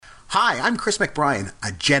Hi, I'm Chris McBrien,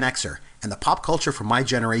 a Gen Xer, and the pop culture from my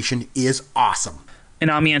generation is awesome. And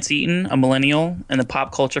I'm Yancey Eaton, a millennial, and the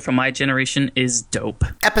pop culture from my generation is dope.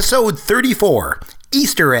 Episode 34,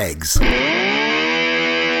 Easter eggs.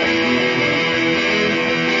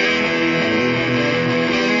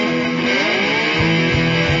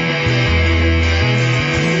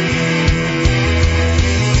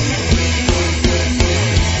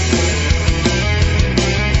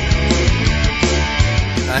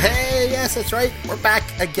 That's right. We're back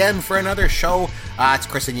again for another show. It's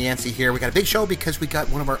Chris and Yancey here. We got a big show because we got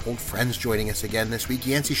one of our old friends joining us again this week.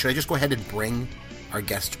 Yancey, should I just go ahead and bring our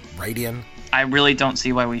guest right in? I really don't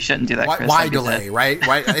see why we shouldn't do that, Chris. Why delay, right?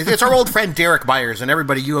 It's our old friend Derek Byers, and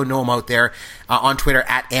everybody, you know him out there on Twitter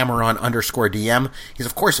at Amaron_DM. He's,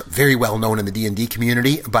 of course, very well known in the D&D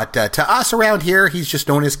community, but to us around here, he's just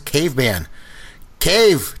known as Caveman.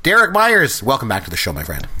 Cave, Derek Byers, welcome back to the show, my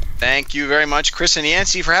friend. Thank you very much, Chris and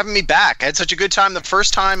Yancey, for having me back. I had such a good time the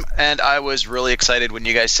first time, and I was really excited when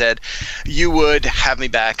you guys said you would have me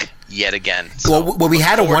back yet again. So, we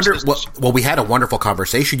had a wonderful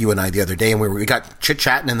conversation, you and I, the other day, and we got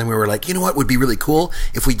chit-chatting, and then we were like, you know what would be really cool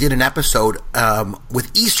if we did an episode with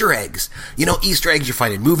Easter eggs. You know, Easter eggs you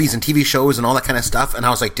find in movies and TV shows and all that kind of stuff. And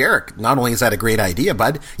I was like, Derek, not only is that a great idea,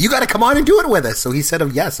 bud, you got to come on and do it with us. So he said,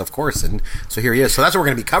 yes, of course. And so here he is. So that's what we're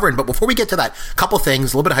going to be covering. But before we get to that, a couple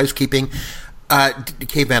things, a little bit of housekeeping.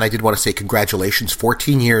 Caveman, I did want to say congratulations.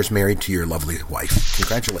 14 years married to your lovely wife.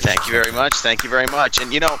 Congratulations. Thank you very much. Thank you very much.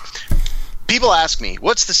 And, you know, people ask me,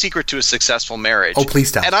 what's the secret to a successful marriage? Oh, please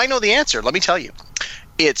tell. And I know the answer. Let me tell you.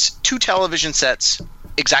 It's 2 television sets,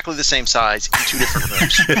 exactly the same size, in 2 different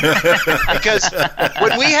rooms. Because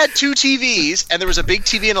when we had 2 TVs, and there was a big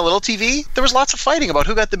TV and a little TV, there was lots of fighting about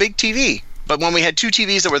who got the big TV. But when we had 2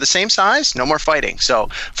 TVs that were the same size, no more fighting. So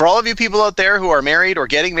for all of you people out there who are married or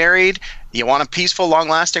getting married, you want a peaceful,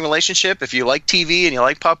 long-lasting relationship, if you like TV and you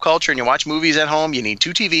like pop culture and you watch movies at home, you need 2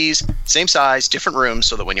 TVs, same size, different rooms,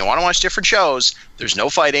 so that when you want to watch different shows, there's no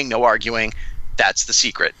fighting, no arguing. That's the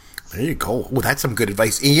secret. There you go. Oh, that's some good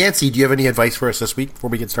advice. Yancey, do you have any advice for us this week before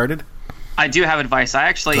we get started? I do have advice.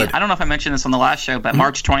 I don't know if I mentioned this on the last show, but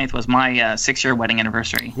March 20th was my 6-year wedding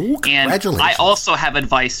anniversary. Ooh, congratulations. And I also have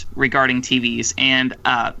advice regarding TVs. And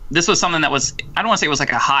this was something that was, I don't want to say it was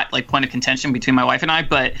like a hot point of contention between my wife and I,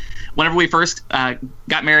 but whenever we first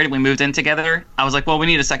got married and we moved in together, I was like, well, we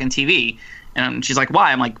need a second TV. And she's like,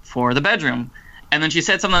 why? I'm like, for the bedroom. And then she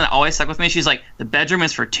said something that always stuck with me. She's like, the bedroom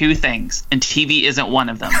is for 2 things, and TV isn't one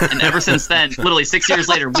of them. And ever since then, literally 6 years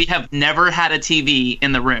later, we have never had a TV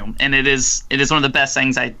in the room. And it is one of the best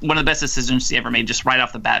things, one of the best decisions she ever made, just right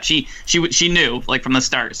off the bat. She knew from the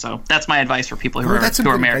start. So that's my advice for people who are married. That's a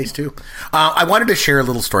good advice too. I wanted to share a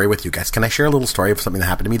little story with you guys. Can I share a little story of something that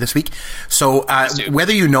happened to me this week? So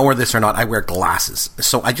whether you know this or not, I wear glasses.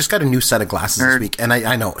 So I just got a new set of glasses this week, and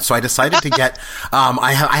I know. So I decided to get.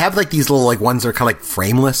 I have these little ones that are kind of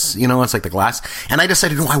frameless, it's like the glass, and I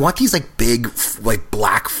decided, I want these big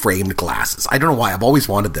black framed glasses. I don't know why, I've always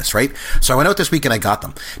wanted this, right? So I went out this week and I got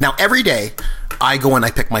them. Now every day I go and I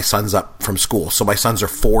pick my sons up from school. So my sons are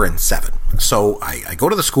 4 and 7. So I go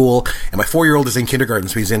to the school, and my 4-year-old is in kindergarten,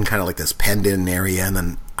 so he's in kind of this penned-in area, and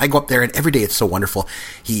then I go up there, and every day it's so wonderful.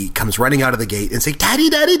 He comes running out of the gate and say, "Daddy,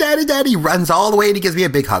 Daddy, Daddy, Daddy." He runs all the way and he gives me a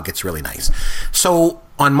big hug. It's really nice. So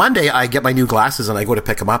on Monday, I get my new glasses and I go to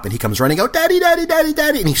pick him up, and he comes running out, "Daddy, Daddy, Daddy,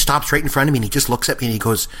 Daddy." And he stops right in front of me and he just looks at me and he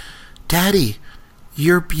goes, "Daddy,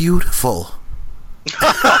 you're beautiful."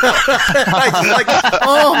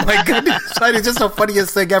 Oh my goodness. It's just the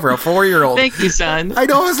funniest thing ever. A 4-year-old. Thank you, son. I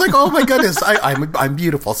know. I was like, oh my goodness, I'm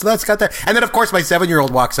beautiful. So that's got that. And then of course my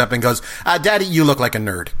 7-year-old walks up and goes, "Daddy, you look like a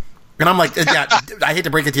nerd." And I'm like, yeah, I hate to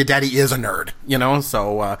break it to you, Daddy is a nerd,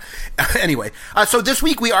 So anyway, so this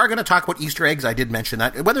week we are going to talk about Easter eggs. I did mention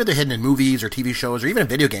that, whether they're hidden in movies or TV shows or even in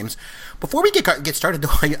video games. Before we get started, though,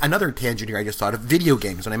 another tangent here I just thought of, video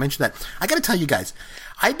games. When I mentioned that, I got to tell you guys,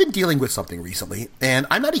 I've been dealing with something recently, and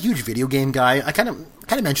I'm not a huge video game guy. I kind of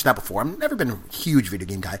mentioned that before. I've never been a huge video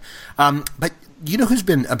game guy, but you know who's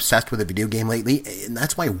been obsessed with a video game lately? And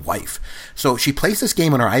that's my wife. So she plays this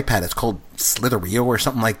game on her iPad. It's called Slitherio or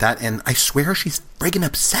something like that. And I swear she's friggin'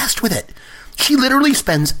 obsessed with it. She literally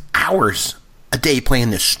spends hours a day playing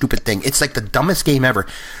this stupid thing. It's like the dumbest game ever.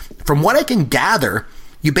 From what I can gather,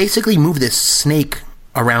 you basically move this snake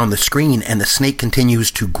around the screen, and the snake continues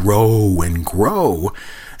to grow and grow.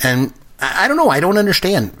 And I don't know. I don't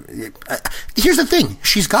understand. Here's the thing.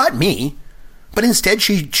 She's got me. But instead,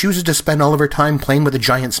 she chooses to spend all of her time playing with a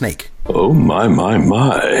giant snake. Oh, my.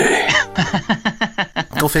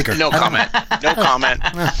 Go figure. No comment. No comment.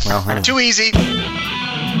 Well, too easy.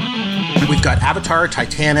 We've got Avatar,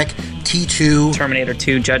 Titanic, T2. Terminator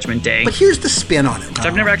 2, Judgment Day. But here's the spin on it. Which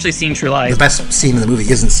I've never actually seen True Lies. The best scene in the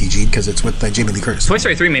movie isn't CG because it's with Jamie Lee Curtis. Toy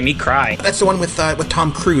Story 3 made me cry. That's the one with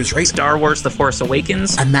Tom Cruise, right? Star Wars The Force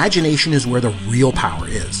Awakens. Imagination is where the real power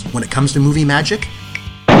is. When it comes to movie magic...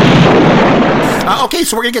 Okay,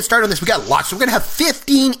 so we're going to get started on this. We got lots. So we're going to have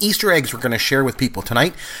 15 Easter eggs we're going to share with people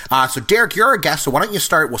tonight. So Derek, you're our guest, so why don't you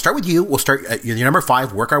start? We'll start with you. We'll start at your number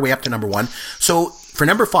 5, work our way up to number 1. So for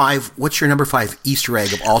number 5, what's your number 5 Easter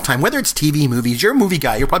egg of all time? Whether it's TV, movies, you're a movie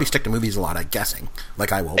guy. You'll probably stick to movies a lot, I'm guessing,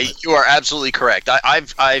 like I will. But. You are absolutely correct.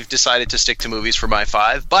 I've decided to stick to movies for my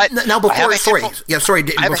 5, but... Now, before,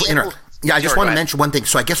 interrupt. Yeah, I just want to mention one thing.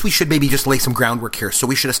 So I guess we should maybe just lay some groundwork here. So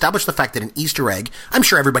we should establish the fact that an Easter egg, I'm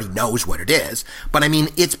sure everybody knows what it is, but I mean,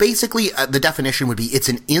 it's basically, the definition would be it's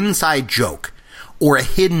an inside joke or a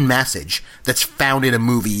hidden message that's found in a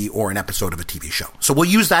movie or an episode of a TV show. So we'll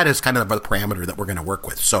use that as kind of the parameter that we're going to work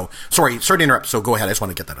with. So, sorry to interrupt. So go ahead. I just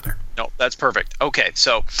want to get that out there. No, that's perfect. Okay,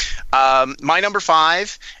 so my number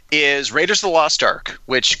 5 is Raiders of the Lost Ark,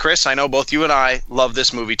 which, Chris, I know both you and I love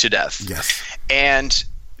this movie to death. Yes. And...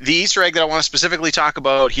 the Easter egg that I want to specifically talk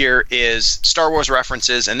about here is Star Wars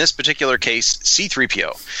references, in this particular case,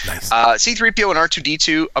 C-3PO. Nice. C-3PO and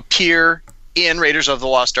R2-D2 appear in Raiders of the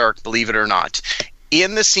Lost Ark, believe it or not.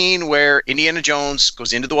 In the scene where Indiana Jones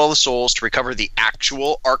goes into the Well of Souls to recover the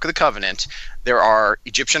actual Ark of the Covenant, there are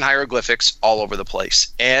Egyptian hieroglyphics all over the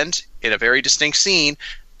place. And in a very distinct scene,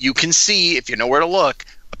 you can see, if you know where to look,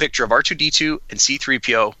 a picture of R2-D2 and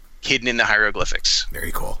C-3PO hidden in the hieroglyphics.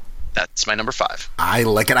 Very cool. That's my number 5. I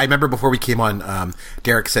like it. I remember before we came on,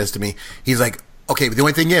 Derek says to me, he's like, okay, but the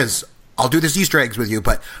only thing is, I'll do this Easter eggs with you,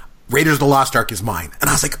 but Raiders of the Lost Ark is mine. And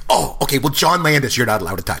I was like, oh, okay, well, John Landis, you're not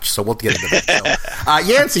allowed to touch, so we'll get into that. So,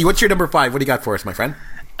 Yancey, what's your number 5? What do you got for us, my friend?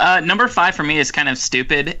 Number 5 for me is kind of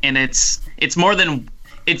stupid, and it's more than...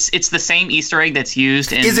 It's the same Easter egg that's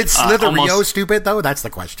used in... Is it Slither.io stupid, though? That's the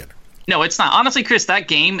question. No, it's not. Honestly, Chris, that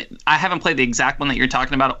game, I haven't played the exact one that you're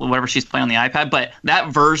talking about, whatever she's playing on the iPad, but that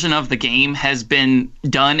version of the game has been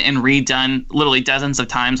done and redone literally dozens of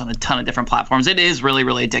times on a ton of different platforms. It is really,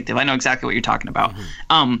 really addictive. I know exactly what you're talking about.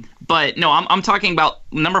 Mm-hmm. But no, I'm talking about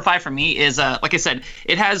number 5 for me is, like I said,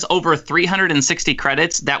 it has over 360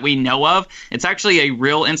 credits that we know of. It's actually a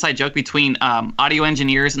real inside joke between audio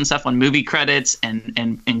engineers and stuff on movie credits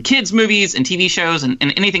and kids' movies and TV shows and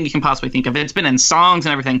anything you can possibly think of. It's been in songs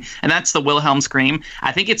and everything, and that's the Wilhelm scream.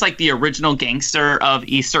 I think it's like the original gangster of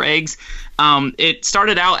Easter eggs. It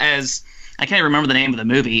started out as... I can't even remember the name of the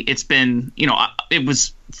movie. It's been, it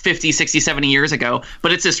was 50, 60, 70 years ago,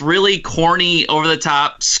 but it's this really corny,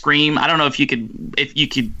 over-the-top scream. I don't know if you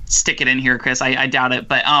could stick it in here, Chris. I doubt it,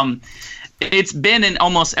 but it's been in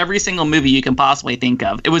almost every single movie you can possibly think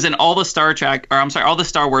of. It was in all the all the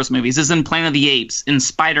Star Wars movies. It's in Planet of the Apes, in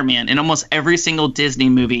Spider-Man, in almost every single Disney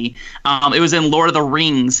movie. It was in Lord of the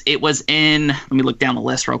Rings. It was in, let me look down the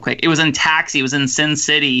list real quick. It was in Taxi. It was in Sin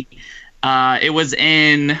City. It was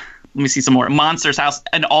in... Let me see some more. Monsters House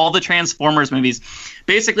and all the Transformers movies.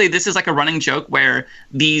 Basically, this is like a running joke where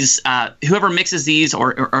these whoever mixes these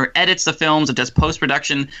or edits the films or does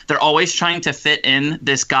post-production, they're always trying to fit in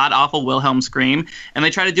this god-awful Wilhelm scream. And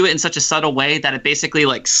they try to do it in such a subtle way that it basically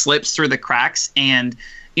like slips through the cracks and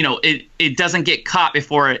it doesn't get caught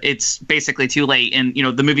before it's basically too late. And,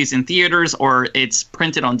 the movie's in theaters or it's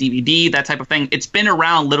printed on DVD, that type of thing. It's been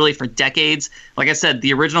around literally for decades. Like I said,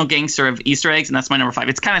 the original gangster of Easter eggs, and that's my number 5.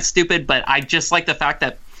 It's kind of stupid, but I just like the fact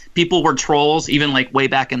that people were trolls even like way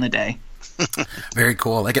back in the day. Very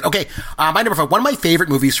cool. I like it. Okay, my number 5. One of my favorite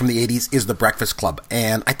movies from the 80s is The Breakfast Club,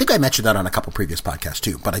 and I think I mentioned that on a couple previous podcasts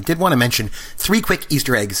too, but I did want to mention 3 quick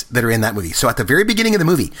Easter eggs that are in that movie. So at the very beginning of the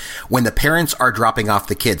movie, when the parents are dropping off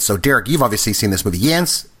the kids, so Derek, you've obviously seen this movie.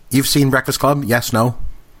 Jens, you've seen Breakfast Club? Yes, no?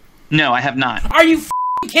 No, I have not. Are you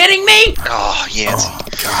kidding me? Oh, Yancey.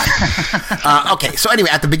 Oh, God. Okay, so anyway,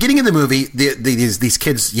 at the beginning of the movie, these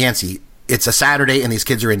kids, Yancey, it's a Saturday and these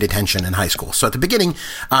kids are in detention in high school. So at the beginning,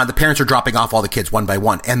 the parents are dropping off all the kids one by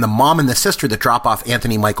one. And the mom and the sister that drop off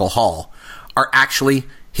Anthony Michael Hall are actually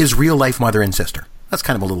his real life mother and sister. That's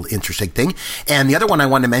kind of a little interesting thing. And the other one I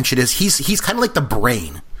wanted to mention is he's kind of like the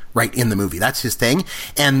brain, right, in the movie. That's his thing.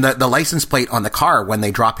 And the license plate on the car when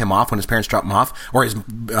they drop him off, when his parents drop him off, or his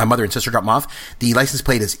mother and sister drop him off, the license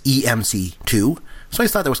plate is EMC2. So I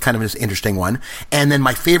thought that was kind of an interesting one. And then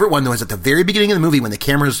my favorite one, though, is at the very beginning of the movie when the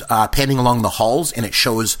camera's panning along the halls and it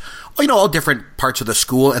shows, all different parts of the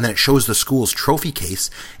school, and then it shows the school's trophy case,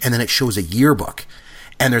 and then it shows a yearbook.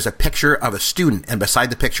 And there's a picture of a student, and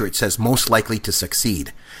beside the picture it says, most likely to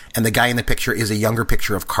succeed. And the guy in the picture is a younger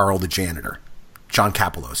picture of Carl the janitor. John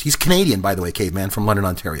Kapelos. He's Canadian, by the way, Caveman, from London,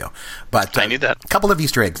 Ontario. But I knew that. A couple of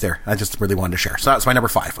Easter eggs there. I just really wanted to share. So that's my number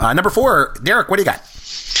 5. Number 4, Derek, what do you got?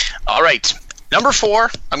 All right. Number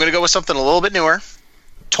 4, I'm going to go with something a little bit newer.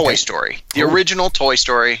 Toy Story. The original Toy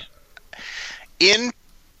Story.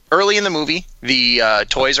 Early in the movie, the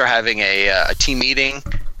toys are having a team meeting.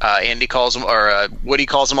 Andy calls them, or Woody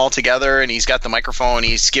calls them all together, and he's got the microphone.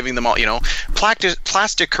 He's giving them all,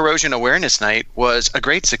 plastic corrosion awareness night was a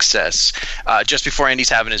great success just before Andy's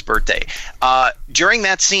having his birthday. During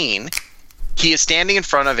that scene, he is standing in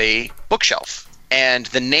front of a bookshelf, and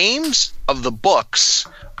the names of the books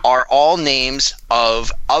are all names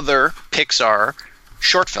of other Pixar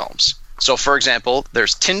short films. So, for example,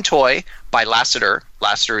 there's Tin Toy by Lasseter.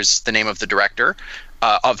 Lasseter is the name of the director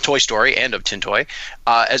of Toy Story and of Tin Toy,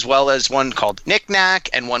 as well as one called Knick Knack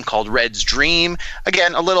and one called Red's Dream.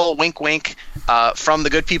 Again, a little wink wink from the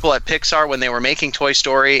good people at Pixar when they were making Toy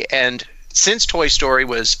Story. And since Toy Story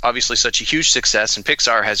was obviously such a huge success and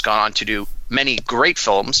Pixar has gone on to do many great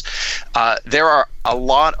films, there are a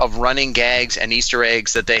lot of running gags and Easter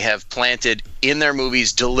eggs that they have planted in their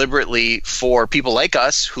movies deliberately for people like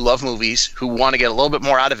us who love movies, who want to get a little bit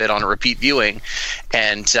more out of it on a repeat viewing.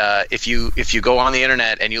 And if you go on the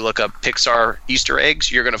internet and you look up Pixar Easter eggs,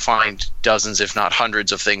 you're going to find dozens, if not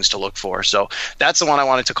hundreds, of things to look for. So that's the one I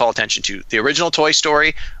wanted to call attention to. The original Toy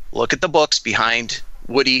Story. Look at the books behind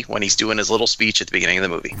Woody when he's doing his little speech at the beginning of the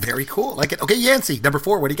movie. Very cool. Like it. Okay, Yancey, number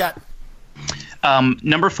 4, what do you got?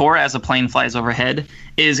 Number 4, As a Plane Flies Overhead,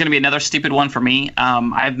 is going to be another stupid one for me.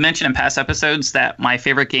 I've mentioned in past episodes that my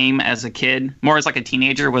favorite game as a kid, more as like a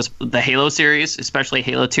teenager, was the Halo series, especially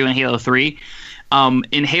Halo 2 and Halo 3.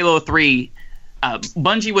 In Halo 3,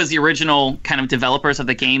 Bungie was the original kind of developers of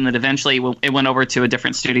the game that eventually it went over to a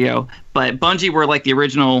different studio. But Bungie were like the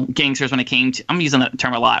original gangsters when it came to, I'm using that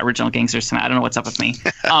term a lot, original gangsters tonight. I don't know what's up with me.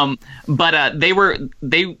 But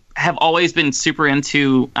they have always been super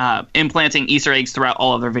into implanting Easter eggs throughout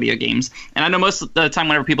all of their video games. And I know most of the time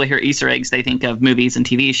whenever people hear Easter eggs, they think of movies and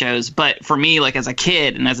TV shows. But for me, like as a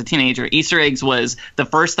kid and as a teenager, Easter eggs was the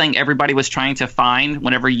first thing everybody was trying to find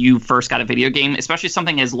whenever you first got a video game, especially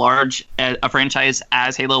something as large a franchise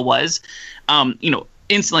as Halo was.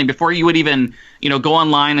 Instantly, before you would even, go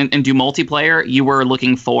online and do multiplayer, you were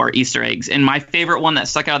looking for Easter eggs. And my favorite one that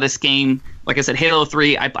stuck out of this game, like I said, Halo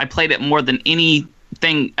 3, I played it more than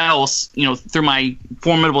anything else, through my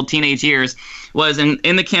formidable teenage years, was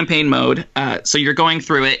in the campaign mode. So you're going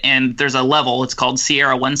through it, and there's a level. It's called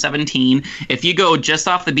Sierra 117. If you go just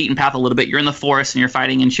off the beaten path a little bit, you're in the forest and you're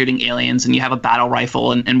fighting and shooting aliens, and you have a battle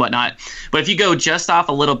rifle and whatnot. But if you go just off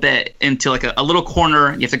a little bit into like a little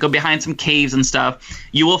corner, you have to go behind some caves and stuff,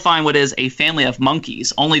 you will find what is a family of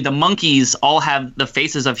monkeys. Only the monkeys all have the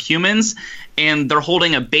faces of humans, and they're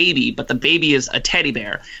holding a baby, but the baby is a teddy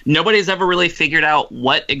bear. Nobody's ever really figured out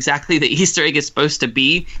what exactly the Easter egg is supposed to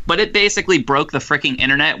be, but it basically broke the freaking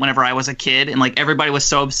internet whenever I was a kid, and like everybody was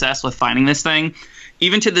so obsessed with finding this thing.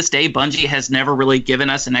 Even to this day, Bungie has never really given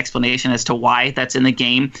us an explanation as to why that's in the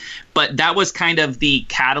game, but that was kind of the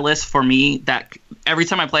catalyst for me that every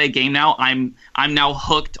time I play a game now, I'm now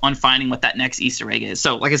hooked on finding what that next Easter egg is.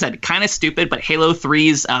 So, like I said, kind of stupid, but Halo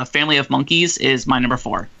 3's Family of Monkeys is my number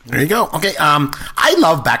 4. There you go. Okay, I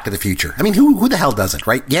love Back to the Future. I mean, who the hell doesn't,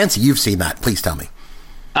 right? Yancey, you've seen that. Please tell me.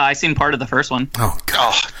 I seen part of the first one. Oh,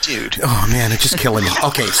 God. Oh, dude. Oh, man, it's just killing me.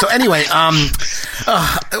 Okay, so anyway,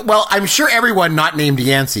 well, I'm sure everyone not named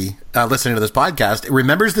Yancey listening to this podcast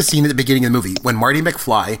remembers the scene at the beginning of the movie when Marty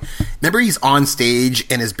McFly, remember he's on stage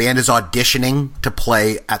and his band is auditioning to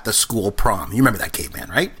play at the school prom. You remember that, Caveman,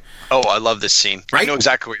 right? Oh, I love this scene. Right? I know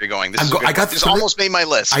exactly where you're going. This almost made my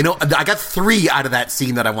list. I know. I got 3 out of that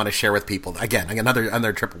scene that I want to share with people. Again,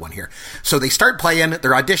 another triple one here. So they start playing.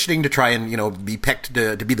 They're auditioning to try and be picked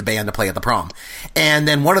to be the band to play at the prom. And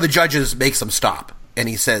then one of the judges makes them stop, and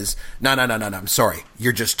he says, "No, I'm sorry,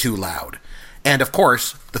 you're just too loud." And of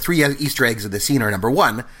course, the 3 Easter eggs of the scene are number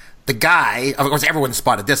 1. The guy, of course, everyone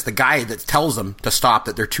spotted this. The guy that tells them to stop,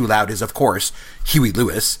 that they're too loud, is of course Huey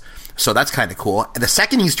Lewis. So that's kind of cool. And the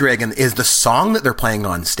second Easter egg is the song that they're playing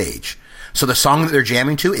on stage. So the song that they're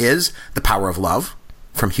jamming to is The Power of Love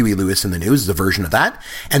from Huey Lewis and the News, is a version of that.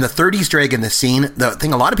 And the third Easter egg in this scene, the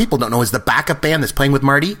thing a lot of people don't know, is the backup band that's playing with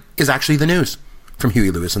Marty is actually the News from Huey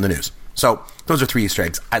Lewis and the News. So those are 3 Easter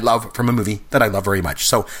eggs I love from a movie that I love very much.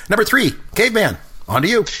 So number 3, Caveman, on to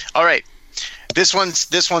you. All right. This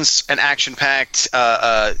one's an action-packed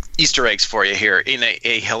Easter eggs for you here in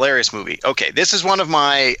a hilarious movie. Okay, this is one of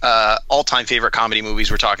my all-time favorite comedy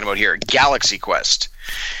movies we're talking about here, Galaxy Quest.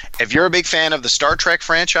 If you're a big fan of the Star Trek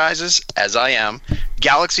franchises, as I am,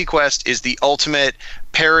 Galaxy Quest is the ultimate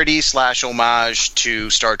parody / homage to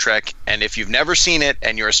Star Trek. And if you've never seen it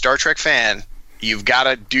and you're a Star Trek fan, you've got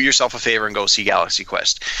to do yourself a favor and go see Galaxy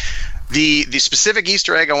Quest. The specific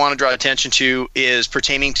Easter egg I want to draw attention to is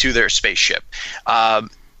pertaining to their spaceship.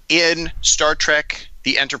 In Star Trek,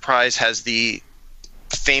 the Enterprise has the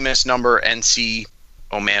famous number NC.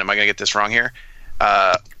 Oh man, am I going to get this wrong here?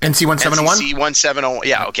 NC 1701. NC 1701.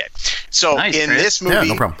 Yeah, okay. So nice, in Chris. this movie,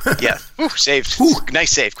 Yeah, no problem. yeah, saved.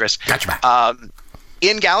 Nice save, Chris. Gotcha back.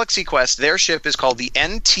 In Galaxy Quest, their ship is called the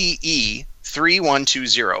NTE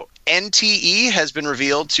 3120. NTE has been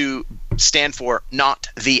revealed to stand for Not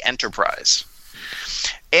the Enterprise.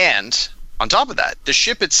 And on top of that, the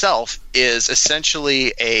ship itself is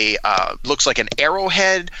essentially looks like an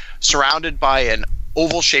arrowhead surrounded by an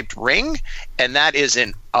oval-shaped ring, and that is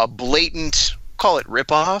a blatant, call it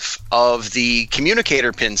ripoff, of the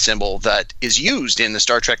communicator pin symbol that is used in the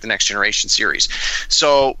Star Trek The Next Generation series.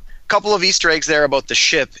 So a couple of Easter eggs there about the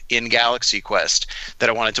ship in Galaxy Quest that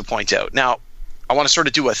I wanted to point out. Now, I want to sort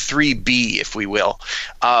of do a 3B, if we will.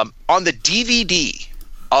 On the DVD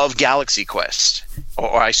of Galaxy Quest,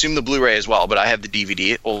 or I assume the Blu-ray as well, but I have the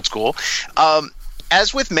DVD, old school.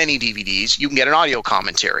 As with many DVDs, you can get an audio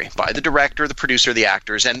commentary by the director, the producer, the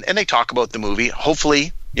actors, and they talk about the movie.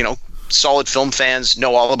 Hopefully, solid film fans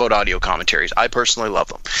know all about audio commentaries. I personally love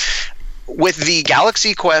them. With the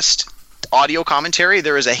Galaxy Quest audio commentary,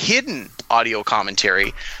 there is a hidden audio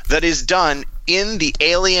commentary that is done in the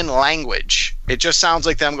alien language. It just sounds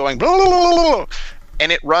like them going blah, blah, blah, blah,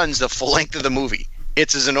 and it runs the full length of the movie.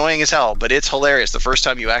 It's as annoying as hell, but it's hilarious. The first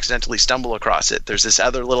time you accidentally stumble across it, there's this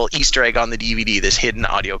other little Easter egg on the DVD, this hidden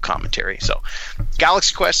audio commentary. So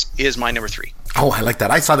Galaxy Quest is my number 3. Oh, I like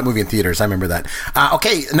that. I saw that movie in theaters. I remember that.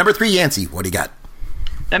 Okay, number 3, Yancey. What do you got?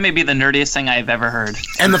 That may be the nerdiest thing I've ever heard.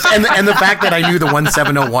 And the fact that I knew the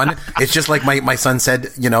 1701, it's just like my son said,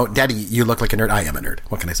 Daddy, you look like a nerd. I am a nerd.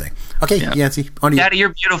 What can I say? Okay, yeah. Yancey, on to you. Daddy, you're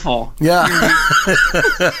beautiful. Yeah.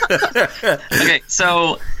 Okay,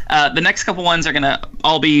 so the next couple ones are going to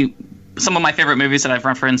all be some of my favorite movies that I've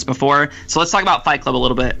referenced before. So let's talk about Fight Club a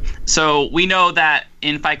little bit. So we know that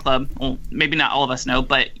in Fight Club, well, maybe not all of us know,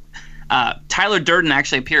 but Tyler Durden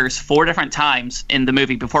actually appears 4 different times in the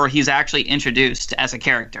movie before he's actually introduced as a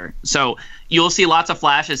character. So you'll see lots of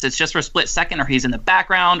flashes. It's just for a split second, or he's in the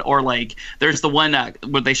background, or like there's the one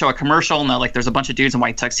where they show a commercial and like there's a bunch of dudes in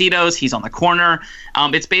white tuxedos. He's on the corner.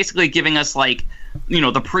 It's basically giving us like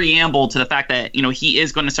the preamble to the fact that he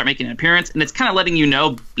is going to start making an appearance, and it's kind of letting you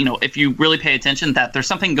know if you really pay attention that there's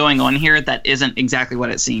something going on here that isn't exactly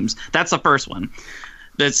what it seems. That's the first one.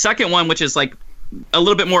 The second one, which is like a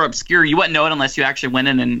little bit more obscure, you wouldn't know it unless you actually went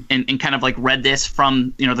in and kind of like read this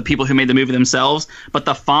from the people who made the movie themselves. But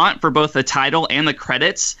the font for both the title and the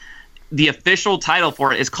credits, the official title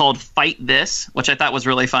for it is called Fight This, which I thought was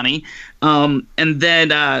really funny. And then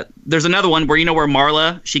there's another one where where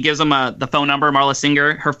Marla, she gives them the phone number, Marla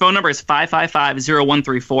Singer. Her phone number is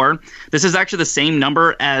 555-0134. This is actually the same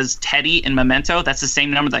number as Teddy in Memento. That's the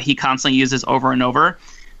same number that he constantly uses over and over.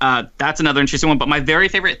 That's another interesting one. But my very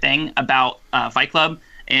favorite thing about Fight Club,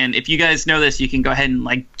 and if you guys know this, you can go ahead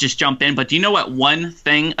and just jump in. But do you know what one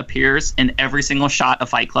thing appears in every single shot of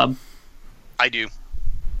Fight Club? I do.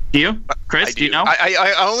 Do you, Chris? Do you know?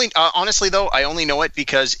 I only honestly though, I only know it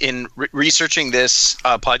because in researching this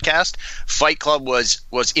podcast, Fight Club was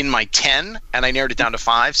in my 10, and I narrowed it down to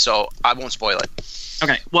 5, so I won't spoil it.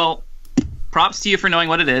 Okay. Well, props to you for knowing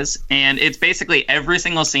what it is, and it's basically every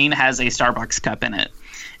single scene has a Starbucks cup in it.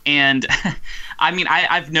 And I mean,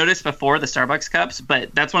 I've noticed before the Starbucks cups,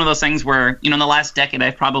 but that's one of those things where, in the last decade,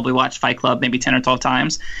 I've probably watched Fight Club maybe 10 or 12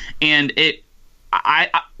 times. And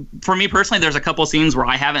for me personally, there's a couple scenes where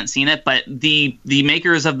I haven't seen it, but the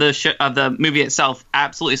makers of the movie itself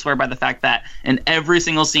absolutely swear by the fact that in every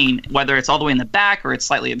single scene, whether it's all the way in the back or it's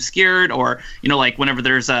slightly obscured, or like whenever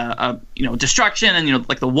there's a destruction and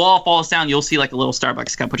like the wall falls down, you'll see like a little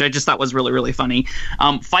Starbucks cup, which I just thought was really, really funny.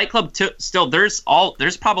 Fight Club still there's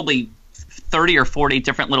probably 30 or 40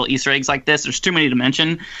 different little Easter eggs like this. There's too many to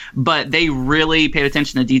mention, but they really paid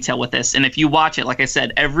attention to detail with this. And if you watch it, like I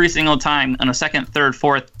said, every single time on a second, third,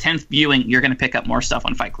 fourth, 10th viewing, you're going to pick up more stuff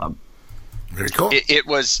on Fight Club. Very cool.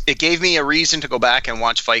 It gave me a reason to go back and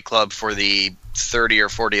watch Fight Club for the 30 or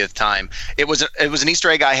 40th time. It was an Easter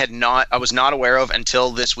egg I was not aware of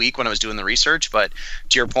until this week when I was doing the research. But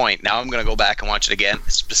to your point, now I'm going to go back and watch it again,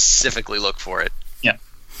 specifically look for it. Yeah.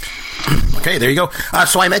 Okay, there you go.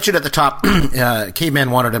 So I mentioned at the top,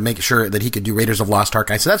 Caveman wanted to make sure that he could do Raiders of Lost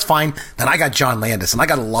Ark. I said, that's fine. Then I got John Landis, and I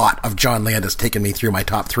got a lot of John Landis taking me through my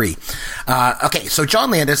top 3. Okay, so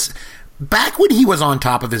John Landis, back when he was on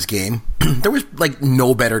top of his game, there was like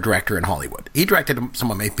no better director in Hollywood. He directed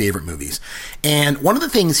some of my favorite movies. And one of the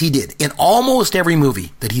things he did in almost every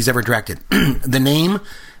movie that he's ever directed, the name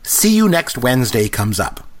See You Next Wednesday comes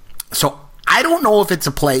up. So I don't know if it's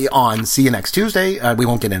a play on See You Next Tuesday. We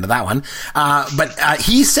won't get into that one. But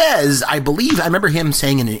he says, I remember him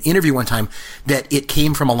saying in an interview one time that it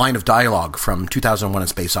came from a line of dialogue from 2001: A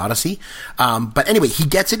Space Odyssey. But anyway, he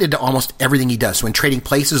gets it into almost everything he does. So in Trading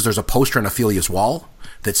Places, there's a poster on Ophelia's wall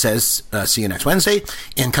that says, See You Next Wednesday.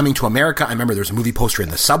 In Coming to America, I remember there's a movie poster in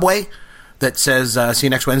the subway that says, see you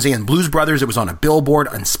next Wednesday. In Blues Brothers, it was on a billboard.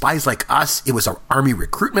 On Spies Like Us, it was an army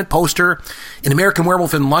recruitment poster. In American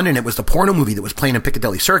Werewolf in London, it was the porno movie that was playing in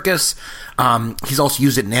Piccadilly Circus. He's also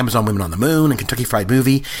used it in Amazon Women on the Moon and Kentucky Fried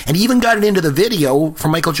Movie. And he even got it into the video for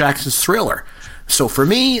Michael Jackson's Thriller. So for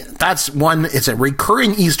me, that's one, it's a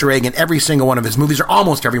recurring Easter egg in every single one of his movies, or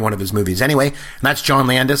almost every one of his movies anyway. And that's John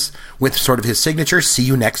Landis with sort of his signature, See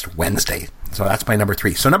You Next Wednesday. So that's my number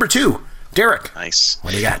 3. So number 2, Derek. Nice.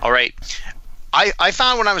 What do you got? All right. I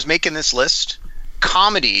found when I was making this list,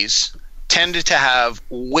 comedies tended to have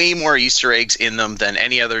way more Easter eggs in them than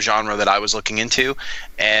any other genre that I was looking into.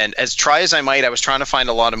 And as try as I might, I was trying to find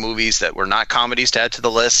a lot of movies that were not comedies to add to the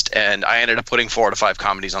list, and I ended up putting 4 to 5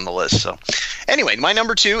 comedies on the list. So anyway, my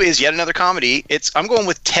number 2 is yet another comedy. I'm going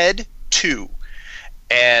with Ted 2.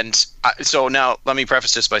 And so now let me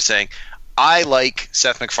preface this by saying I like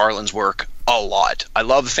Seth MacFarlane's work a lot. I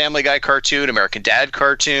love the Family Guy cartoon, American Dad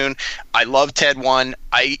cartoon. I love Ted 1.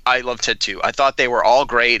 I love Ted 2. I thought they were all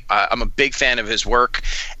great. I'm a big fan of his work.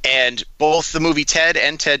 And both the movie Ted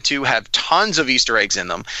and Ted 2 have tons of Easter eggs in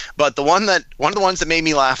them. But one of the ones that made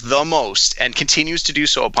me laugh the most and continues to do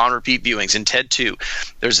so upon repeat viewings in Ted 2,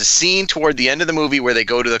 there's a scene toward the end of the movie where they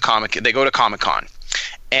go to Comic-Con.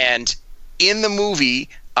 And in the movie,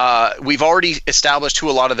 we've already established who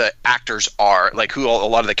a lot of the actors are, like who a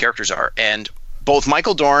lot of the characters are. And both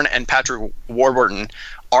Michael Dorn and Patrick Warburton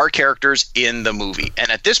are characters in the movie. And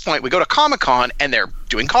at this point, we go to Comic-Con and they're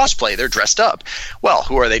doing cosplay. They're dressed up. Well,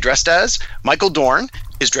 who are they dressed as? Michael Dorn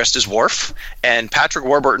is dressed as Worf, and Patrick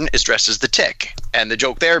Warburton is dressed as the Tick. And the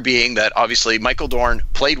joke there being that obviously Michael Dorn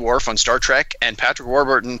played Worf on Star Trek, and Patrick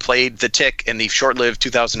Warburton played the Tick in the short-lived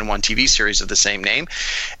 2001 TV series of the same name.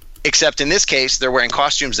 Except in this case, they're wearing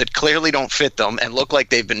costumes that clearly don't fit them and look like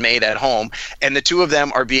they've been made at home. And the two of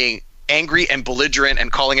them are being angry and belligerent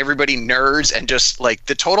and calling everybody nerds and just like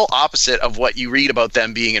the total opposite of what you read about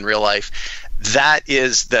them being in real life. That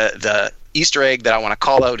is the Easter egg that I want to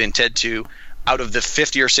call out in Ted 2. Out of the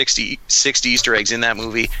 50 or 60 Easter eggs in that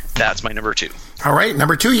movie, that's my number 2. All right,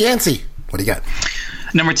 number 2, Yancey. What do you got?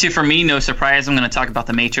 Number 2 for me, no surprise, I'm going to talk about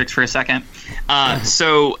The Matrix for a second.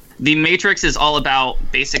 So The Matrix is all about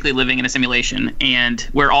basically living in a simulation, and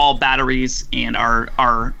we're all batteries, and our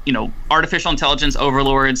artificial intelligence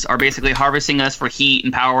overlords are basically harvesting us for heat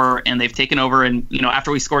and power, and they've taken over. And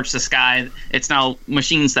after we scorch the sky, it's now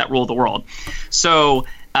machines that rule the world. So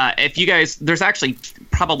if you guys, there's actually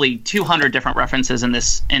probably 200 different references in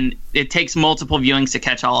this, and it takes multiple viewings to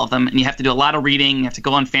catch all of them, and you have to do a lot of reading. You have to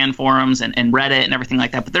go on fan forums and Reddit and everything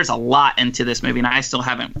like that, but there's a lot into this movie, and I still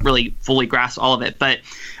haven't really fully grasped all of it. But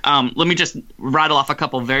let me just rattle off a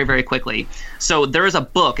couple very, very quickly. So there is a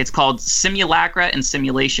book. It's called Simulacra and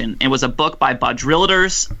Simulation. It was a book by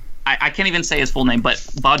Baudrillard. I can't even say his full name, but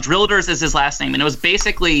Baudrillard is his last name, and it was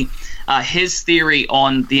basically his theory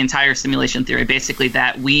on the entire simulation theory, basically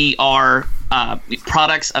that we are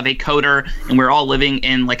products of a coder, and we're all living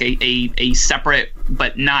in like a separate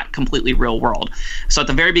but not completely real world. So at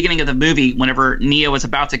the very beginning of the movie, whenever Neo is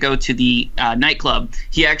about to go to the nightclub,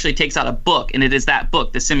 he actually takes out a book, and it is that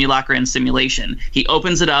book, The Simulacra and Simulation. He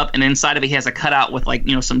opens it up, and inside of it he has a cutout with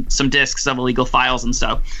some discs of illegal files and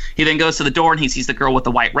stuff. He then goes to the door and he sees the girl with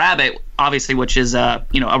the white rabbit, obviously, which is a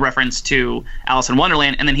reference to Alice in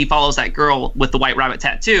Wonderland, and then he follows that girl with the white rabbit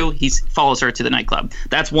tattoo. He follows her to the nightclub.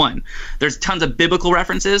 That's one. There's tons of biblical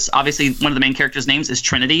references. Obviously, one of the main characters' names is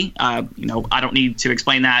Trinity. I don't need to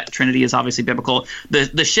explain that. Trinity is obviously biblical.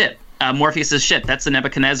 The ship, Morpheus' ship, that's the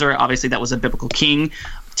Nebuchadnezzar. Obviously, that was a biblical king.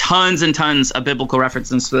 Tons and tons of biblical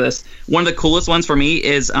references to this. One of the coolest ones for me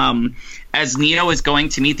is as Neo is going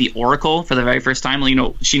to meet the Oracle for the very first time.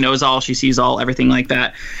 She knows all, she sees all, everything like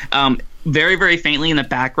that. Very, very faintly in the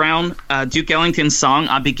background, Duke Ellington's song,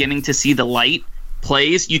 I'm Beginning to See the Light,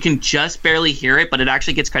 plays. You can just barely hear it, but it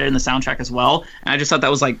actually gets credited in the soundtrack as well. And I just thought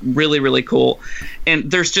that was like really, really cool.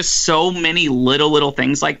 And there's just so many little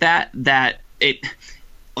things like that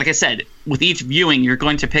like I said, with each viewing, you're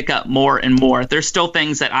going to pick up more and more. There's still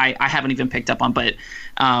things that I haven't even picked up on, but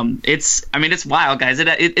it's wild, guys.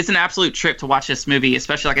 It's an absolute trip to watch this movie,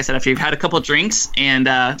 especially, like I said, after you've had a couple of drinks. And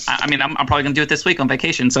I'm probably going to do it this week on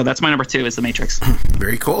vacation. So that's my number 2 is The Matrix.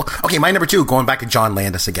 Very cool. Okay, my number 2, going back to John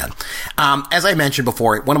Landis again. As I mentioned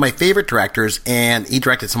before, one of my favorite directors, and he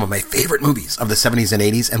directed some of my favorite movies of the 70s and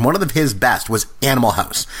 80s, and one of his best was Animal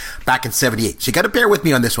House back in 78. So you got to bear with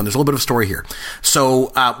me on this one. There's a little bit of a story here.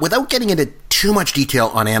 So without getting into too much detail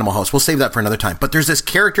on Animal House, we'll save that for another time. But there's this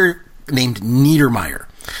character named Niedermeyer.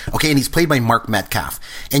 Okay, and he's played by Mark Metcalf.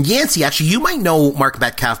 And Yancey, actually, you might know Mark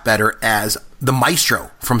Metcalf better as the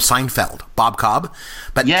maestro from Seinfeld, Bob Cobb.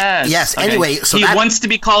 But yes. Okay. Anyway, so he wants to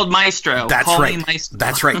be called Maestro. That's Call right. Me Maestro.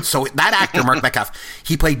 That's right. So that actor, Mark Metcalf,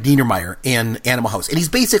 he played Niedermeyer in Animal House, and he's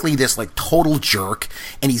basically this like total jerk,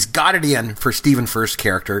 and he's got it in for Stephen Furst's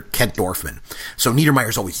character, Kent Dorfman. So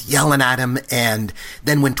Niedermeyer's always yelling at him, and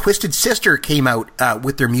then when Twisted Sister came out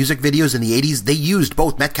with their music videos in the 80s, they used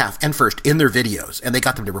both Metcalf and Furst in their videos, and they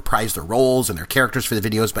got them to reprise their roles and their characters for the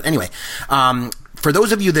videos. But anyway, for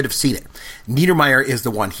those of you that have seen it, Niedermeyer is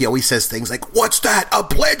the one. He always says things like, "What's that? A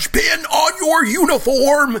pledge pin on your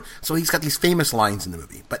uniform?" So he's got these famous lines in the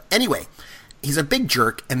movie. But anyway, he's a big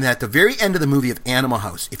jerk, and at the very end of the movie of Animal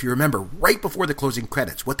House, if you remember, right before the closing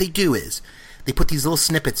credits, what they do is they put these little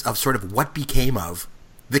snippets of sort of what became of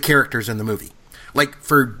the characters in the movie. Like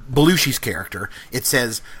for Belushi's character, it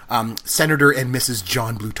says, Senator and Mrs.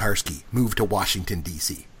 John Blutarsky moved to Washington,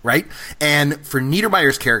 D.C., right? And for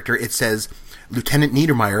Niedermeyer's character, it says, Lieutenant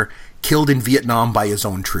Niedermeyer killed in Vietnam by his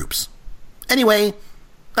own troops. Anyway,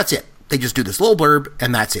 that's it. They just do this little blurb,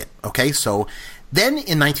 and that's it. Okay, so then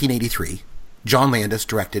in 1983, John Landis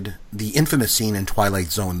directed the infamous scene in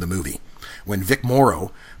Twilight Zone, the movie, when Vic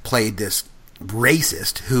Morrow played this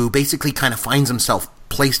racist who basically kind of finds himself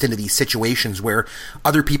placed into these situations where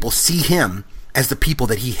other people see him as the people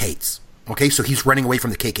that he hates. Okay, so he's running away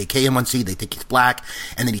from the KKK in one scene. They think he's black,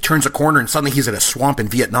 and then he turns a corner, and suddenly he's at a swamp in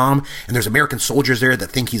Vietnam, and there's American soldiers there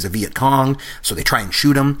that think he's a Viet Cong, so they try and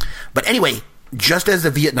shoot him. But anyway, just as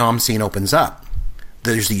the Vietnam scene opens up,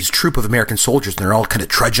 there's these troop of American soldiers, and they're all kind of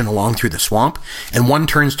trudging along through the swamp, and one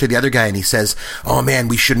turns to the other guy, and he says, "Oh man,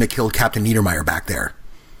 we shouldn't have killed Captain Niedermeyer back there."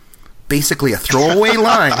 Basically a throwaway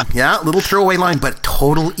line. Yeah, little throwaway line, but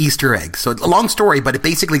total Easter egg. So a long story, but it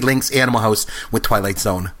basically links Animal House with Twilight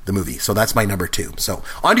Zone, the movie. So that's my number 2. So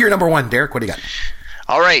on to your number 1, Derek. What do you got?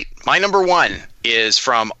 All right. My number 1 is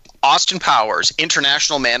from Austin Powers,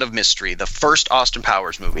 International Man of Mystery, the first Austin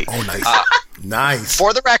Powers movie. Oh, nice. Nice.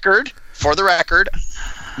 For the record,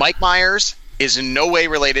 Mike Myers is in no way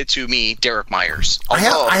related to me, Derek Myers.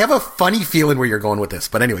 Although, I have a funny feeling where you're going with this,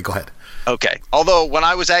 but anyway, go ahead. Okay. Although when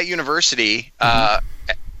I was at university, I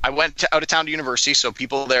went out of town to university, so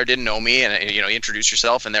people there didn't know me, and you introduce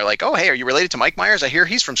yourself, and they're like, "Oh, hey, are you related to Mike Myers? I hear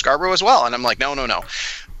he's from Scarborough as well." And I'm like, "No."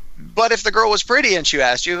 But if the girl was pretty and she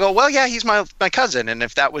asked, you go, "Well, yeah, he's my cousin." And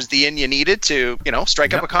if that was the in you needed to,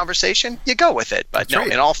 strike up a conversation, you go with it. But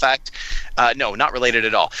in all fact, no, not related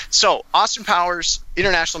at all. So Austin Powers,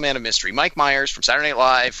 International Man of Mystery, Mike Myers from Saturday Night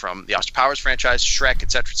Live, from the Austin Powers franchise, Shrek,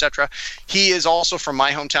 etc., etc. He is also from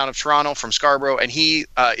my hometown of Toronto, from Scarborough, and he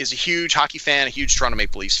is a huge hockey fan, a huge Toronto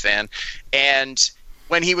Maple Leafs fan. And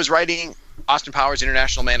when he was writing Austin Powers,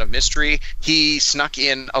 International Man of Mystery, he snuck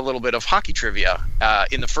in a little bit of hockey trivia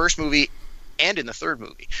in the first movie and in the third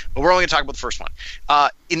movie. But we're only going to talk about the first one.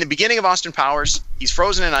 In the beginning of Austin Powers, he's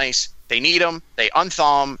frozen in ice. They need him. They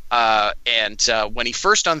unthaw him. And when he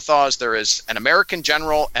first unthaws, there is an American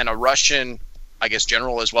general and a Russian, I guess,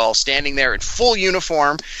 general as well, standing there in full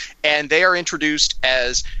uniform. And they are introduced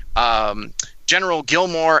as General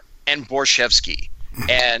Gilmore and Borshevsky.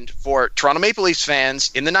 And for Toronto Maple Leafs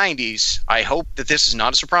fans in the 90s, I hope that this is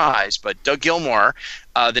not a surprise, but Doug Gilmour,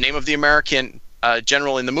 the name of the American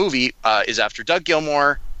general in the movie, is after Doug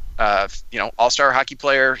Gilmour, all-star hockey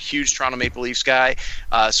player, huge Toronto Maple Leafs guy,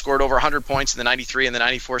 scored over 100 points in the 93 and the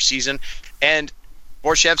 94 season. And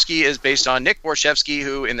Borshevsky is based on Nick Borshevsky,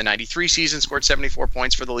 who in the 93 season scored 74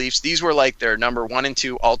 points for the Leafs. These were like their number 1 and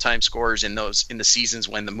 2 all-time scorers in the seasons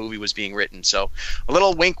when the movie was being written. So a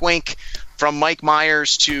little wink from Mike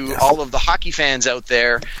Myers to all of the hockey fans out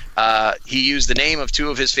there. He used the name of 2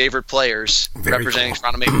 of his favorite players representing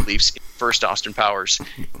Toronto Maple Leafs in first Austin Powers.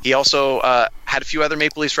 He also had a few other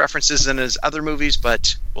Maple Leafs references in his other movies,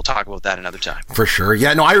 but we'll talk about that another time. For sure.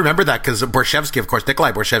 Yeah, no, I remember that because Borshevsky, of course,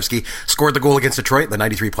 Nikolai Borshevsky scored the goal against Detroit in the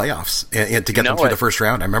 93 playoffs and to get them through the first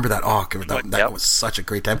round. I remember that. Oh, that was such a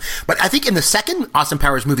great time. But I think in the second Austin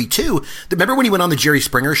Powers movie, too, remember when he went on the Jerry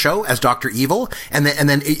Springer show as Dr. Evil? And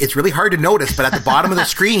then it's really hard to know noticed, but at the bottom of the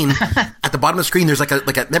screen, there's like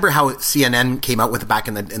a remember how CNN came out with it back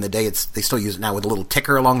in the day? They still use it now with a little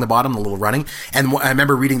ticker along the bottom, the little running. And I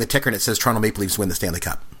remember reading the ticker and it says Toronto Maple Leafs win the Stanley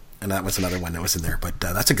Cup. And that was another one that was in there, but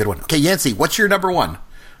that's a good one. Okay, Yancey, what's your number one?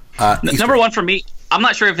 Number one for me, I'm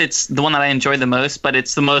not sure if it's the one that I enjoy the most, but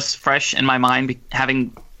it's the most fresh in my mind,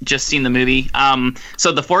 having just seen the movie.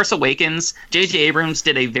 So The Force Awakens, J.J. Abrams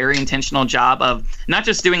did a very intentional job of not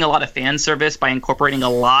just doing a lot of fan service by incorporating a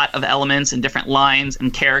lot of elements and different lines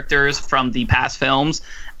and characters from the past films,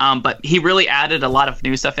 but he really added a lot of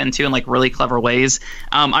new stuff into in like really clever ways.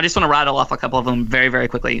 I just want to rattle off a couple of them very, very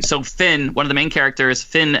quickly. So Finn, one of the main characters,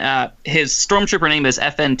 Finn, his stormtrooper name is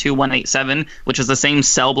FN-2187, which is the same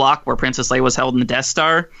cell block where Princess Leia was held in the Death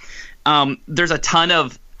Star. There's a ton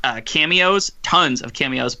of tons of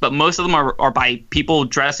cameos, but most of them are by people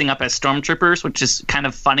dressing up as stormtroopers, which is kind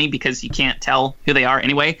of funny because you can't tell who they are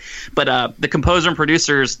anyway. But the composer and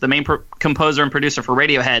producers, the main composer and producer for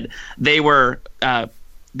Radiohead, they were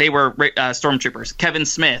stormtroopers. Kevin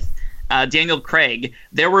Smith, Daniel Craig.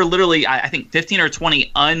 There were literally, I think, 15 or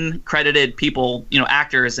 20 uncredited people,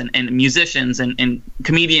 actors and musicians and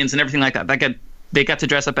comedians and everything like that. They got to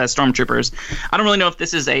dress up as stormtroopers. I don't really know if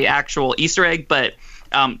this is a actual Easter egg, but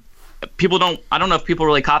I don't know if people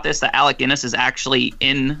really caught this, that Alec Guinness is actually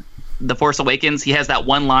in The Force Awakens. He has that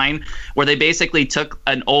one line where they basically took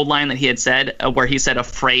an old line that he had said, where he said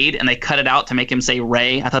afraid, and they cut it out to make him say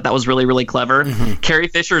Rey. I thought that was really, really clever. Mm-hmm. Carrie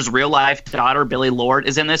Fisher's real life daughter, Billy Lord,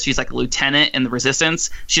 is in this. She's like a lieutenant in the Resistance.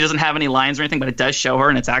 She doesn't have any lines or anything, but it does show her,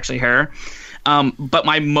 and it's actually her. But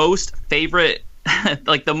my most favorite,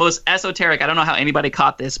 like the most esoteric, I don't know how anybody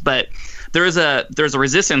caught this, but there's a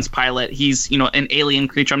Resistance pilot. He's an alien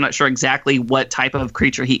creature. I'm not sure exactly what type of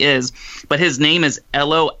creature he is, but his name is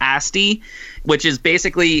Elo Asti, which is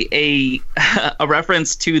basically a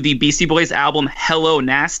reference to the Beastie Boys album Hello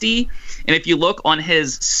Nasty. And if you look on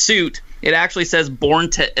his suit, it actually says "Born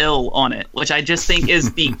to Ill" on it, which I just think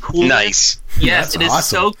is the coolest. Nice. Yes, That's it is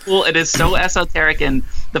awesome. so cool. It is so esoteric, and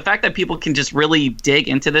the fact that people can just really dig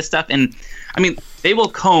into this stuff, and I mean, they will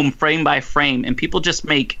comb frame by frame, and people just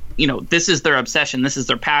make, this is their obsession, this is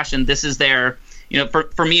their passion, this is their,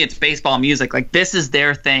 for me, it's baseball music. Like, this is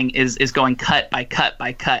their thing, is going cut by cut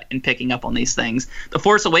by cut and picking up on these things. The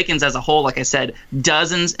Force Awakens as a whole, like I said,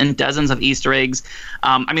 dozens and dozens of Easter eggs.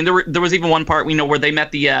 I mean, there was even one part, where they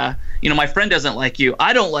met the, my friend doesn't like you,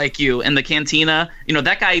 I don't like you, in the cantina.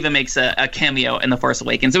 That guy even makes a cameo in The Force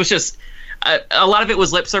Awakens. It was just, a lot of it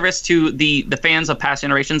was lip service to the fans of past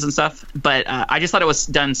generations and stuff, but I just thought it was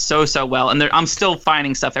done so well. And I'm still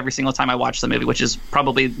finding stuff every single time I watch the movie, which is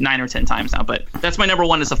probably 9 or 10 times now. But that's my number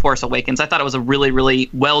one, is The Force Awakens. I thought it was a really, really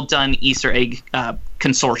well done Easter egg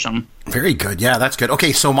consortium. Very good. Yeah, that's good.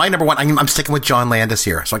 Okay, so my number one, I'm sticking with John Landis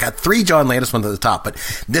here. So I got 3 John Landis ones at the top, but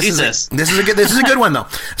this is a good one though.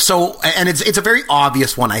 So, and it's a very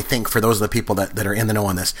obvious one, I think, for those of the people that are in the know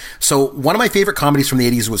on this. So one of my favorite comedies from the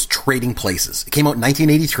 80s was Trading Places. It came out in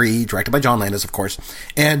 1983, directed by John Landis, of course,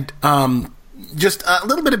 and just a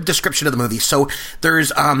little bit of description of the movie. So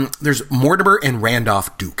there's Mortimer and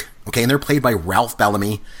Randolph Duke. Okay, and they're played by Ralph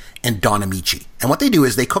Bellamy and Don Amici. And what they do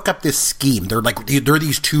is they cook up this scheme. They're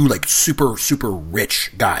these two like super, super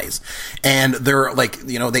rich guys. And they're like,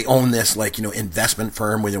 they own this like, investment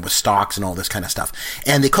firm with stocks and all this kind of stuff.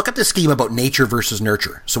 And they cook up this scheme about nature versus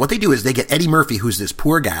nurture. So what they do is they get Eddie Murphy, who's this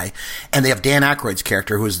poor guy, and they have Dan Aykroyd's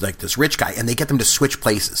character, who's like this rich guy, and they get them to switch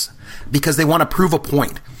places because they want to prove a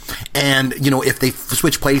point. And, if they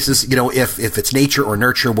switch places, if it's nature or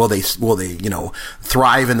nurture, will they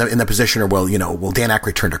thrive in the position, or will Dan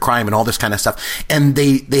Aykroyd turn to crime and all this kind of stuff. And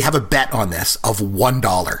they have a bet on this of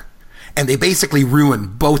 $1. And they basically ruin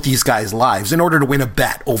both these guys' lives in order to win a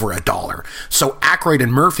bet over $1. So Aykroyd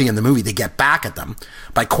and Murphy in the movie, they get back at them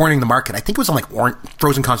by cornering the market. I think it was on like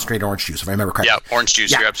frozen concentrated orange juice, if I remember correctly. Yeah, orange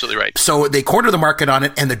juice. Yeah. You're absolutely right. So they corner the market on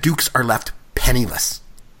it, and the Dukes are left penniless.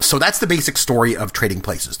 So that's the basic story of Trading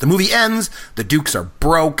Places. The movie ends, the Dukes are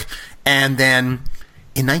broke, and then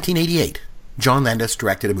in 1988, John Landis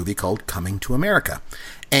directed a movie called Coming to America.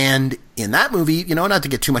 And in that movie, not to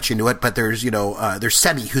get too much into it, but there's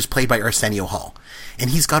Semi, who's played by Arsenio Hall. And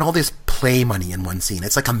he's got all this play money in one scene.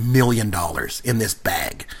 It's like $1 million in this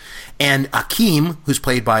bag. And Akeem, who's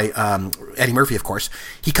played by Eddie Murphy, of course,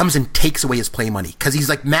 he comes and takes away his play money because he's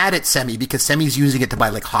like mad at Semi because Semi's using it to buy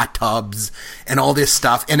like hot tubs and all this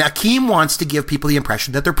stuff. And Akeem wants to give people the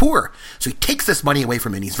impression that they're poor. So he takes this money away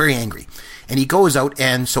from him and he's very angry. And he goes out,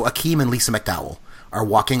 and so Akeem and Lisa McDowell are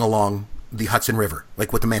walking along the Hudson River,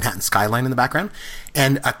 like with the Manhattan skyline in the background.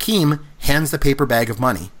 And Akeem hands the paper bag of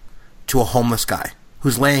money to a homeless guy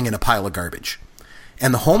who's laying in a pile of garbage.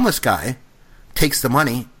 And the homeless guy takes the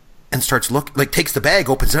money and takes the bag,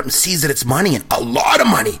 opens it up and sees that it's money, and a lot of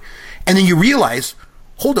money. And then you realize,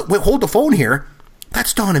 hold the phone here.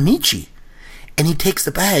 That's Don Amici. And he takes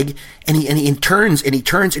the bag and he turns and he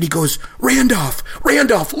goes,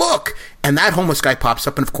 Randolph, look. And that homeless guy pops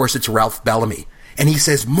up, and of course it's Ralph Bellamy. And he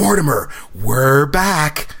says, Mortimer, we're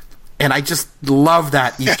back. And I just love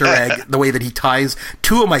that Easter egg, the way that he ties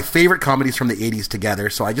two of my favorite comedies from the 80s together.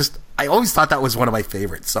 So I always thought that was one of my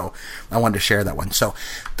favorites. So I wanted to share that one. So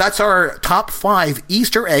that's our top 5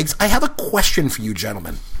 Easter eggs. I have a question for you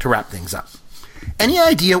gentlemen to wrap things up. Any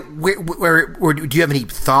idea where or do you have any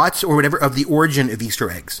thoughts or whatever of the origin of Easter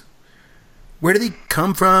eggs? Where do they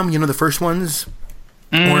come from? You know, the first ones?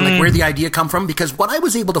 Or like where did the idea come from? Because what I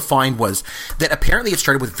was able to find was that apparently it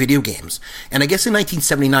started with video games. And I guess in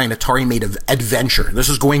 1979, Atari made Adventure. This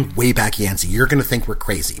is going way back, Yancey. You're going to think we're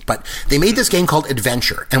crazy. But they made this game called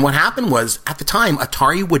Adventure. And what happened was, at the time,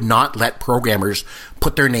 Atari would not let programmers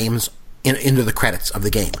put their names into the credits of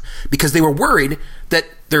the game. Because they were worried that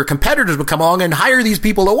their competitors would come along and hire these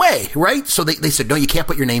people away, right? So they said, no, you can't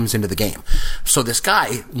put your names into the game. So this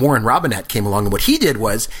guy, Warren Robinett, came along, and what he did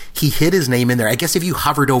was he hid his name in there. I guess if you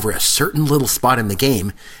hovered over a certain little spot in the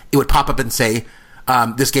game, it would pop up and say,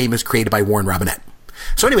 this game is created by Warren Robinett.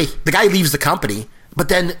 So anyway, the guy leaves the company, but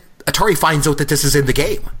then Atari finds out that this is in the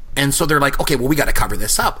game. And so they're like, okay, well, we got to cover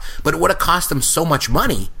this up. But it would have cost them so much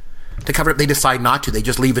money to cover it. They decide not to. They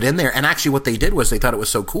just leave it in there. And actually what they did was they thought it was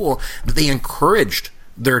so cool that they encouraged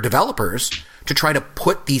their developers to try to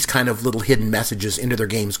put these kind of little hidden messages into their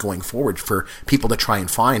games going forward for people to try and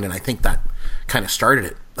find. And I think that kind of started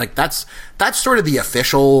it. Like that's sort of the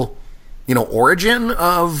official, origin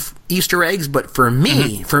of Easter eggs. But for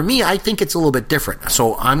me, I think it's a little bit different.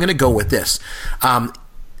 So I'm going to go with this.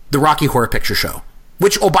 The Rocky Horror Picture Show.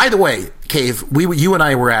 Which, oh, by the way, Cave, you and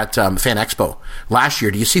I were at Fan Expo last year.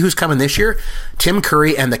 Do you see who's coming this year? Tim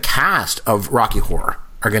Curry and the cast of Rocky Horror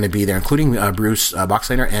are going to be there, including Bruce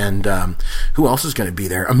Boxleitner, and who else is going to be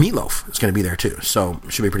there? Meatloaf is going to be there too. So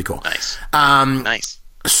it should be pretty cool. Nice. Nice.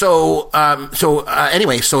 So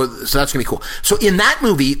anyway, so that's going to be cool. So in that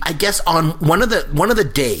movie, I guess on one of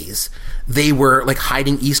the days, they were like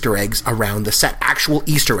hiding Easter eggs around the set, actual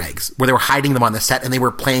Easter eggs, where they were hiding them on the set, and they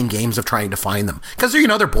were playing games of trying to find them. Because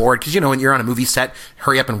they're bored, because when you're on a movie set,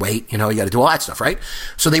 hurry up and wait, you got to do all that stuff, right?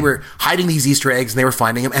 So they were hiding these Easter eggs, and they were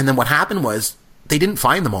finding them, and then what happened was they didn't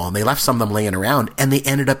find them all, and they left some of them laying around, and they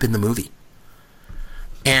ended up in the movie.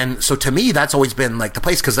 And so to me, that's always been like the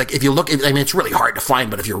place, because like if you look, it's really hard to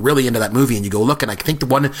find, but if you're really into that movie and you go look, and I think the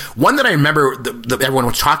one that I remember that everyone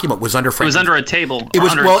was talking about was under Frank. It was under a table. It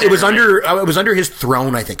was under his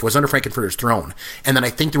throne. I think it was under Frankenfurter's throne, and then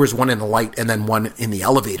I think there was one in the light, and then one in the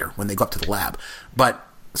elevator when they go up to the lab. But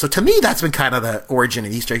so to me, that's been kind of the origin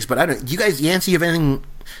of Easter eggs. But I don't. You guys, Yancey, you have anything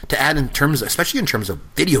to add especially in terms of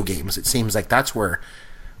video games? It seems like that's where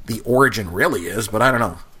the origin really is, but I don't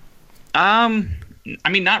know.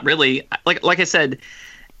 Not really. Like I said,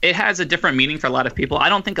 it has a different meaning for a lot of people. I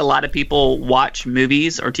don't think a lot of people watch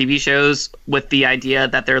movies or TV shows with the idea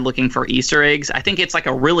that they're looking for Easter eggs. I think it's like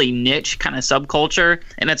a really niche kind of subculture,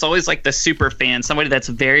 and it's always like the super fan, somebody that's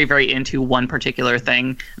very, very into one particular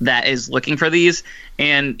thing that is looking for these.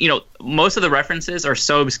 And, most of the references are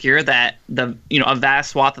so obscure that a vast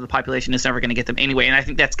swath of the population is never going to get them anyway. And I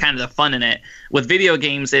think that's kind of the fun in it. With video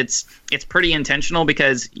games, it's pretty intentional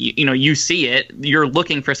because, you see it. You're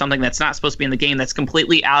looking for something that's not supposed to be in the game, that's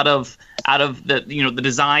completely out of the, the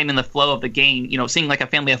design and the flow of the game. Seeing like a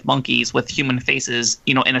family of monkeys with human faces,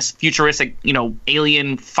 in a futuristic,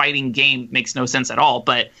 alien fighting game makes no sense at all.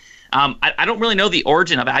 But I don't really know the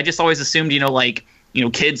origin of it. I just always assumed,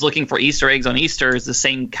 kids looking for Easter eggs on Easter is the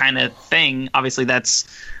same kind of thing. Obviously, that's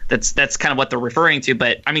kind of what they're referring to.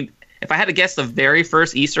 But if I had to guess, the very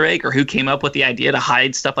first Easter egg or who came up with the idea to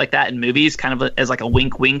hide stuff like that in movies, kind of as like a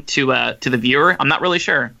wink to the viewer, I'm not really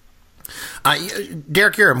sure.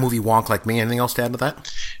 Derek, you're a movie wonk like me. Anything else to add to that?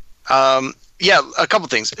 Yeah, a couple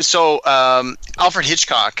things. So Alfred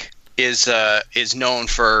Hitchcock is known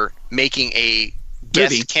for making a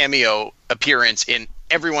guest cameo appearance in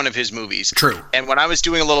every one of his movies. True. And when I was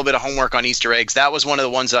doing a little bit of homework on Easter eggs, that was one of the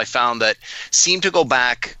ones that I found that seemed to go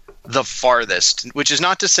back the farthest, which is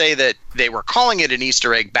not to say that they were calling it an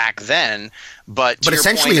Easter egg back then, but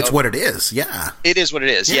essentially it's what it is. Yeah, it is what it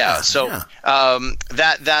is. Yeah. So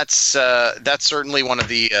that's certainly one of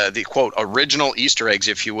the quote original Easter eggs,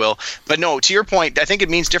 if you will. But no, to your point, I think it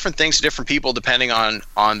means different things to different people depending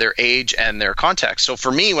on their age and their context. So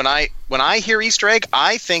for me, when I hear Easter egg,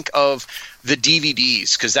 I think of the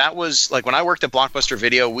DVDs, because that was like when I worked at Blockbuster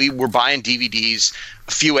Video, we were buying DVDs,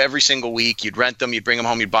 a few every single week. You'd rent them, you'd bring them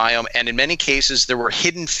home, you'd buy them, and in many cases there were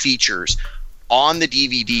hidden features on the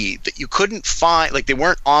DVD that you couldn't find, like they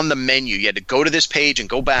weren't on the menu. You had to go to this page and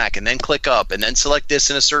go back and then click up and then select this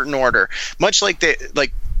in a certain order. Much like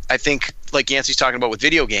I think like Yancey's talking about with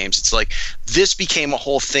video games, it's like this became a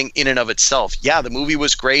whole thing in and of itself. Yeah, the movie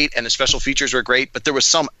was great and the special features were great, but there was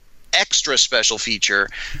some extra special feature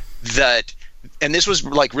that, and this was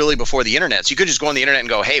like really before the internet, so you could just go on the internet and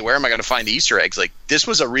go, hey, where am I going to find the Easter eggs? Like this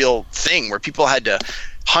was a real thing where people had to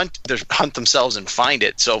hunt themselves and find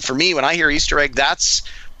it. So for me, when I hear Easter egg, that's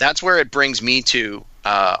where it brings me to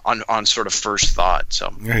on sort of first thought.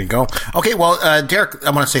 So there you go. Okay, well, Derek,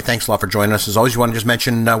 I want to say thanks a lot for joining us. As always, you want to just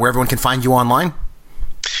mention where everyone can find you online?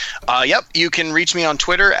 Yep, you can reach me on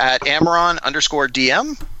Twitter at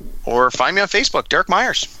Amaron_DM or find me on Facebook, Derek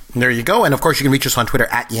Myers. There you go. And of course, you can reach us on Twitter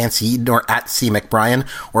at Yancey Eaton or at C. McBrien,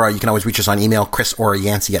 or you can always reach us on email, Chris or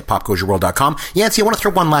Yancey at popgoesyourworld.com. Yancey, I want to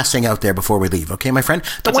throw one last thing out there before we leave. Okay, my friend?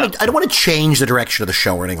 I don't want to change the direction of the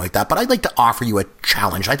show or anything like that, but I'd like to offer you a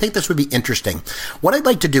challenge. I think this would be interesting. What I'd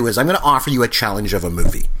like to do is I'm going to offer you a challenge of a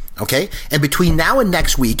movie. Okay? And between now and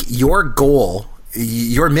next week, your goal,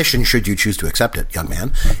 your mission, should you choose to accept it, young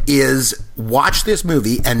man, is watch this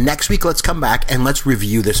movie, and next week let's come back and let's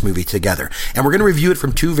review this movie together. And we're going to review it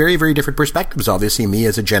from two very, very different perspectives. Obviously, me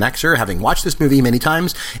as a Gen Xer, having watched this movie many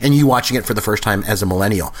times, and you watching it for the first time as a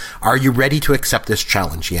millennial. Are you ready to accept this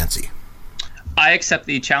challenge, Yancey? I accept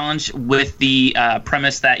the challenge with the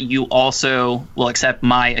premise that you also will accept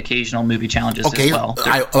my occasional movie challenges as well.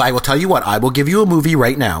 I will tell you what. I will give you a movie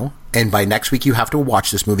right now, and by next week you have to watch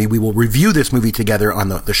this movie. We will review this movie together on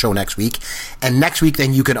the show next week. And next week,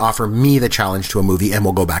 then you can offer me the challenge to a movie, and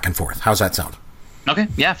we'll go back and forth. How's that sound? Okay,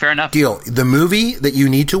 yeah, fair enough. Deal. The movie that you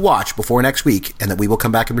need to watch before next week, and that we will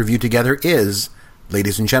come back and review together, is,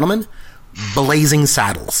 ladies and gentlemen, Blazing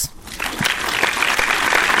Saddles.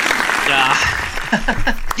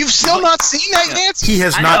 You've still not seen that, Nancy? He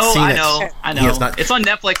has not seen it. I know. It's on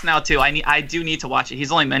Netflix now too. I do need to watch it.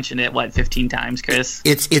 He's only mentioned it 15 times, Chris.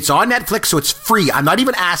 It's on Netflix, so it's free. I'm not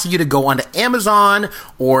even asking you to go onto Amazon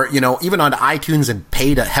or even onto iTunes and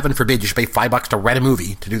pay to, heaven forbid, you should pay $5 to rent a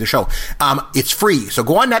movie to do the show. It's free, so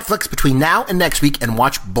go on Netflix between now and next week and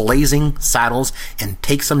watch Blazing Saddles and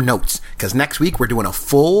take some notes, because next week we're doing a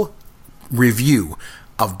full review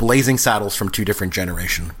of Blazing Saddles from two different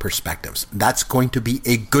generation perspectives. That's going to be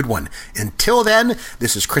a good one. Until then,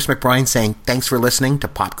 this is Chris McBrien saying thanks for listening to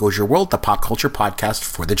Pop Goes Your World, the pop culture podcast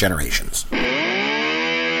for the generations.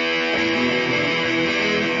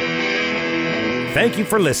 Thank you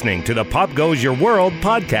for listening to the Pop Goes Your World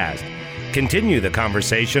podcast. Continue the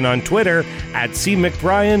conversation on Twitter at C.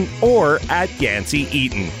 McBrien or at Yancey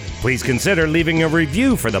Eaton. Please consider leaving a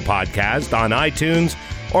review for the podcast on iTunes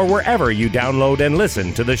or wherever you download and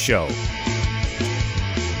listen to the show.